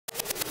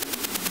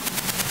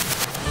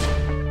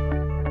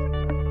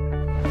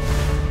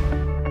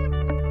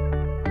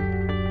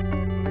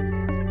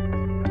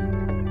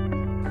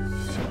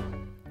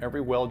Every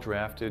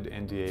well-drafted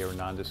NDA or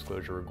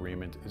non-disclosure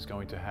agreement is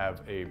going to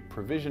have a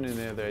provision in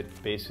there that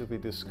basically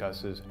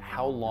discusses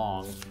how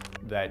long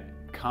that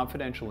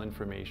confidential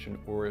information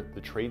or the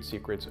trade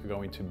secrets are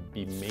going to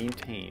be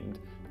maintained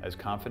as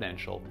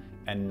confidential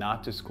and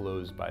not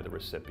disclosed by the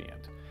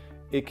recipient.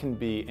 It can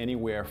be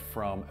anywhere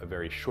from a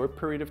very short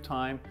period of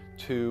time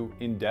to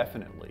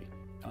indefinitely,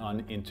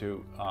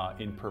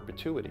 in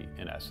perpetuity,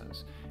 in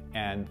essence.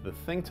 And the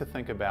thing to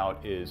think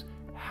about is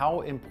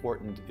how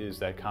important is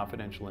that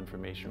confidential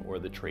information or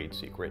the trade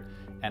secret,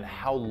 and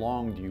how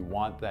long do you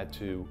want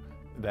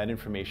that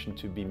information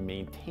to be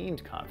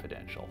maintained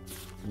confidential?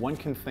 One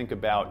can think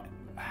about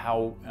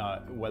how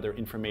whether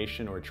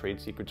information or trade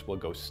secrets will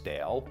go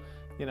stale,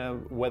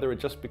 whether it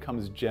just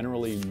becomes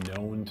generally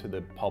known to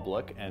the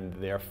public and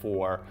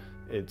therefore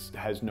it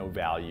has no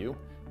value.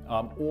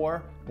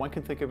 Or one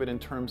can think of it in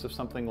terms of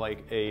something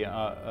like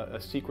a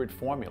secret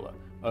formula.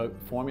 A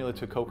formula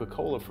to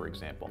Coca-Cola, for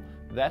example.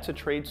 That's a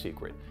trade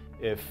secret.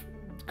 If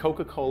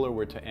Coca-Cola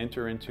were to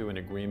enter into an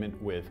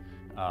agreement with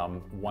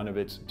one of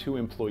its 2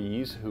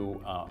 employees who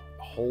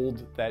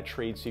hold that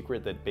trade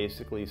secret that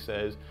basically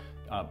says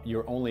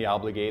you're only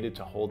obligated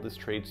to hold this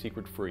trade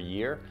secret for a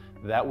year,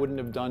 that wouldn't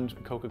have done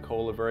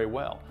Coca-Cola very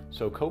well.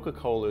 So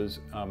Coca-Cola's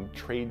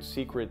trade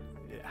secret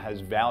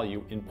has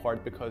value in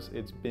part because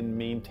it's been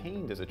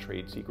maintained as a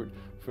trade secret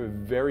for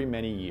very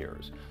many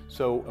years.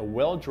 So a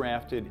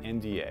well-drafted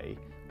NDA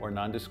or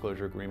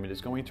non-disclosure agreement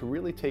is going to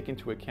really take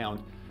into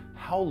account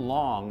how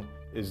long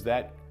is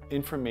that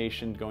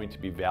information going to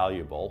be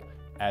valuable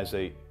as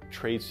a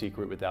trade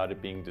secret without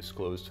it being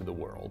disclosed to the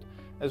world,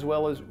 as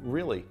well as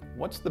really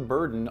what's the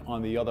burden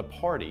on the other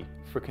party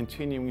for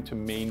continuing to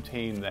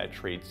maintain that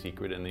trade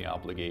secret and the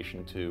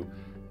obligation to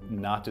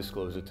not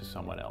disclose it to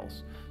someone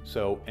else.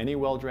 So any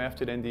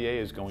well-drafted NDA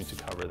is going to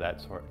cover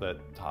that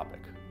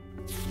topic.